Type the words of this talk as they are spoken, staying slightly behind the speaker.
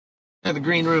to the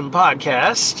Green Room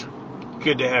Podcast.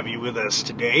 Good to have you with us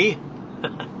today.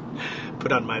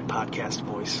 Put on my podcast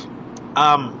voice.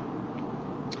 All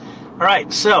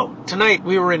right, so tonight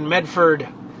we were in Medford,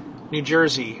 New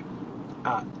Jersey.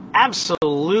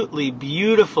 Absolutely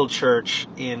beautiful church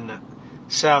in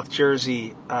South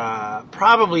Jersey.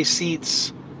 Probably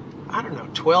seats,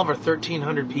 12 or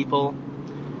 1,300 people.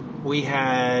 We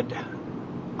had,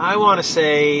 I want to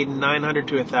say, 900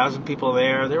 to 1,000 people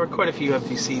there. There were quite a few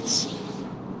empty seats.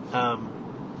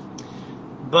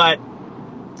 But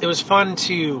it was fun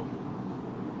to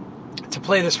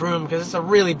play this room because it's a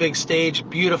really big stage,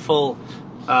 beautiful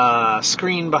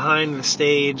screen behind the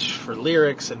stage for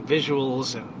lyrics and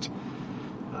visuals, and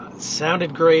it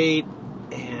sounded great,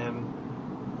 and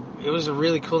it was a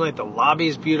really cool night. The lobby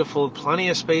is beautiful, plenty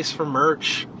of space for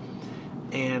merch,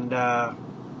 and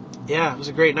it was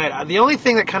a great night. The only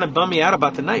thing that kind of bummed me out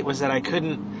about the night was that I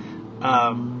couldn't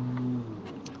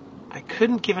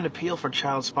give an appeal for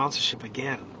child sponsorship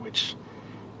again, which,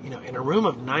 in a room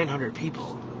of 900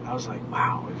 people, I was like,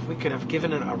 wow, if we could have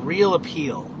given it a real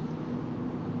appeal,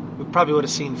 we probably would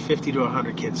have seen 50 to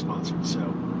 100 kids sponsored. So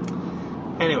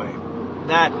anyway,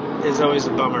 that is always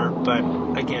a bummer, but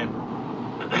again,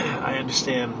 I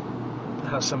understand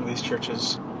how some of these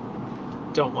churches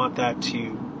don't want that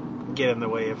to get in the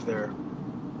way of their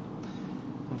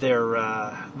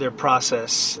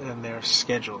process and their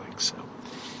scheduling. So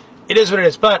it is what it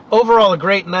is. But overall, a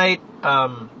great night.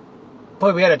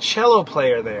 We had a cello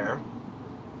player there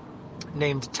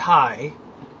named Ty,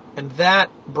 and that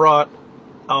brought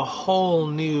a whole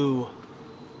new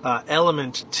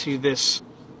element to this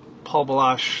Paul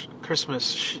Balash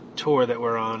Christmas tour that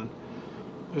we're on.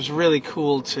 It was really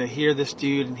cool to hear this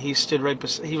dude, and he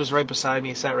was right beside me.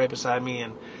 He sat right beside me,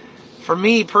 and for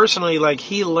me personally,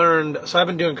 he learned. So I've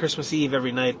been doing Christmas Eve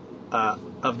every night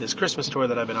of this Christmas tour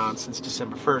that I've been on since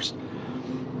December 1st.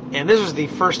 And this was the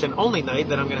first and only night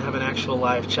that I'm going to have an actual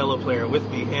live cello player with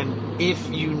me. And if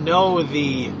you know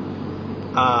the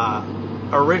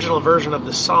original version of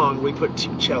the song, we put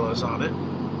 2 cellos on it.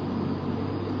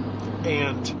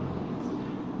 And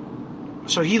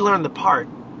so he learned the part.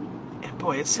 And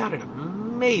boy, it sounded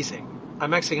amazing.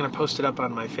 I'm actually going to post it up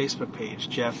on my Facebook page.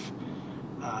 Jeff,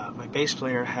 my bass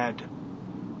player, had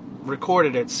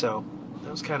recorded it, so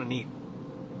that was kind of neat.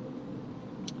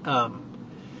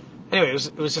 Anyway,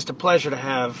 it was just a pleasure to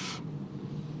have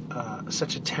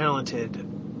such a talented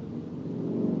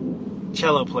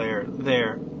cello player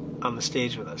there on the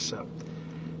stage with us. So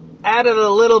added a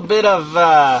little bit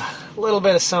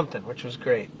of something, which was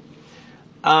great.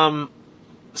 So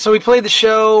we played the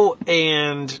show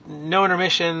and no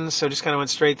intermission, so just kind of went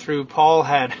straight through. Paul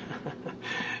had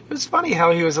it was funny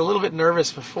how he was a little bit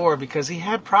nervous before because he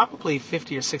had probably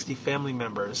 50 or 60 family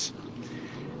members,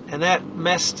 and that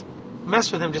messed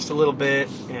with him just a little bit,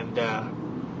 and a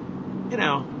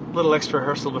little extra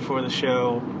rehearsal before the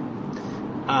show,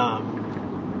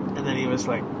 and then he was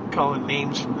calling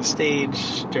names from the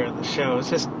stage during the show.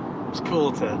 It's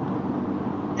cool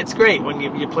it's great when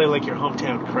you play your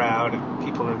hometown crowd and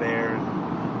people are there and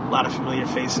a lot of familiar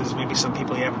faces, maybe some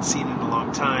people you haven't seen in a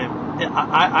long time.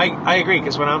 I agree,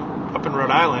 because when I'm up in Rhode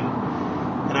Island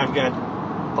and I've got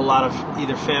a lot of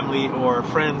either family or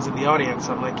friends in the audience,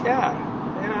 I'm like,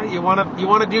 you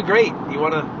want to do great. You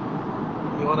want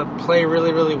to play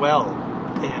really, really well,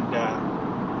 and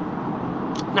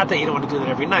not that you don't want to do that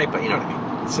every night, but you know what I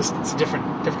mean. It's a different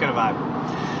kind of vibe.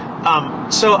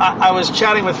 So I was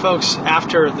chatting with folks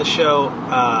after the show,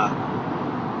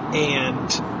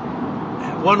 and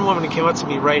one woman came up to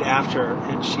me right after,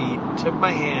 and she shook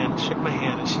my hand,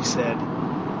 and she said,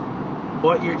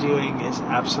 "What you're doing is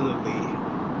absolutely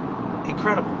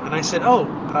incredible." And I said,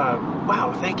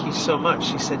 wow, thank you so much.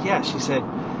 She said, yeah. She said,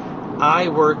 I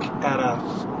work at a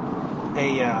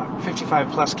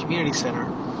 55 plus community center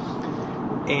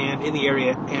and in the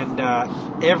area, and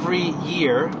every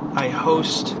year I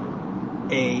host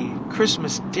a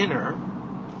Christmas dinner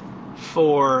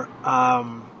for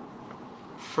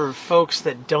folks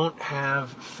that don't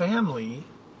have family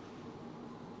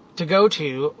to go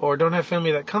to, or don't have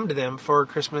family that come to them for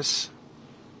Christmas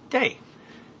Day.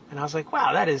 And I was like,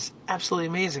 wow, that is absolutely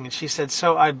amazing. And she said,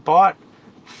 so I bought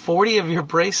 40 of your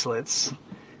bracelets.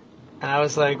 And I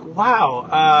was like,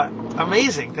 wow,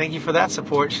 amazing. Thank you for that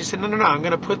support. She said, no, I'm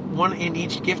going to put one in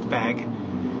each gift bag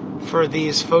for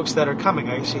these folks that are coming.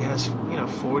 She has,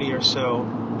 40 or so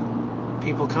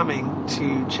people coming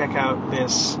to check out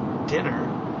this dinner.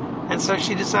 And so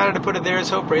she decided to put a There Is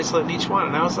Hope bracelet in each one.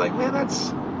 And I was like, man,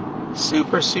 that's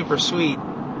super, super sweet.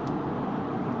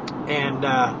 And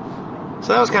so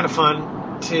that was kind of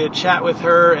fun to chat with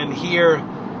her and hear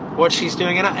what she's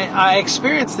doing. And I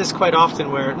experience this quite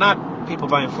often, where not people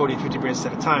buying 40, 50 brands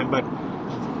at a time, but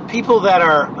people that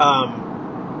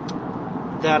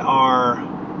are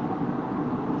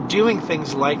doing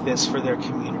things like this for their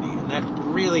community, and that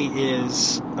really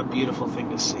is a beautiful thing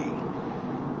to see.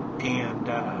 And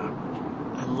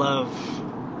I love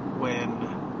when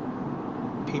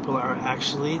people are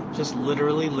actually just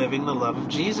literally living the love of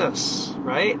Jesus,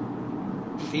 right?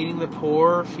 Feeding the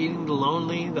poor, feeding the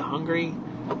lonely, the hungry.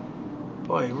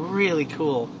 Boy, really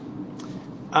cool.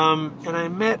 And I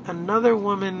met another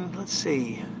woman, let's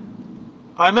see.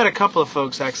 I met a couple of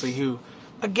folks actually who,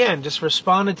 again, just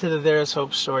responded to the There Is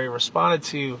Hope story, responded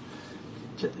to,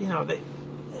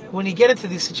 when you get into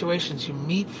these situations, you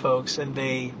meet folks and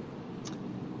they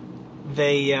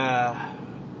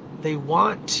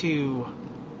want to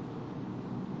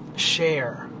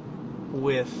share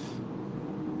with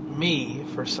me,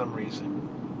 for some reason,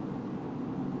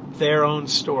 their own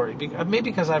story. Maybe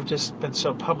because I've just been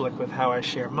so public with how I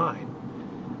share mine.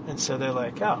 And so they're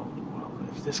like, oh, well,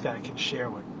 if this guy can share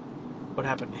what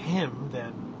happened to him,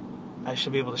 then I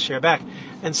should be able to share back.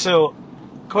 And so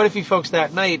quite a few folks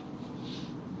that night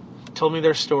told me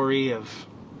their story of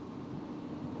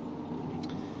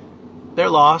their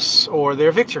loss or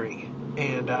their victory.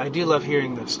 And I do love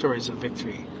hearing the stories of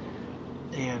victory.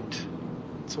 And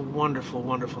it's a wonderful,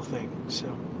 wonderful thing. So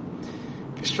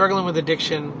if you're struggling with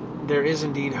addiction, there is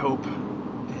indeed hope.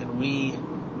 And we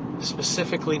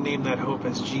specifically name that hope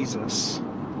as Jesus.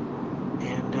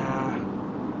 And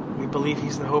we believe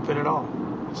he's the hope in it all.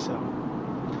 So,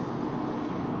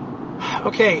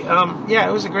 okay, yeah,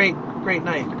 it was a great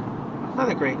night.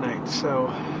 Another great night. So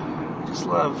I just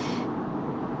love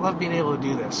being able to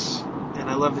do this. And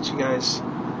I love that you guys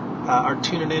are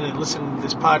tuning in and listening to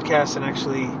this podcast and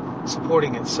actually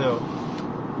supporting it. So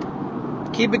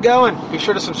keep it going. Be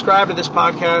sure to subscribe to this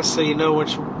podcast so you know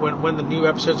when the new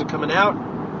episodes are coming out.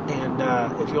 And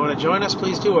if you want to join us,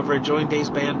 please do over at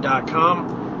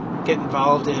joindaysband.com. Get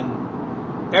involved in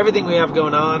everything we have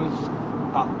going on.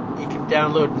 You can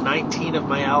download 19 of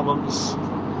my albums.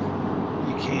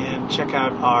 You can check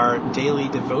out our daily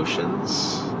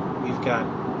devotions. We've got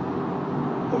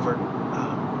over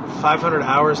 500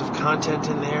 hours of content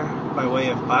in there by way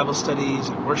of Bible studies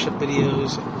and worship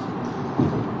videos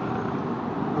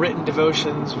and written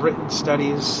devotions, written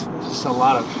studies. There's just a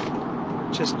lot of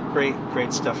just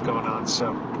great stuff going on.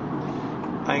 So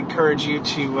I encourage you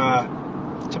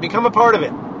to become a part of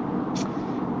it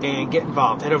and get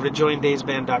involved. Head over to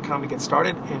joindaysband.com to get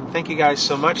started. And thank you guys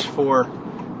so much for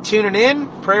tuning in.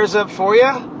 Prayers up for you.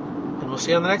 And we'll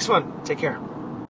see you on the next one. Take care.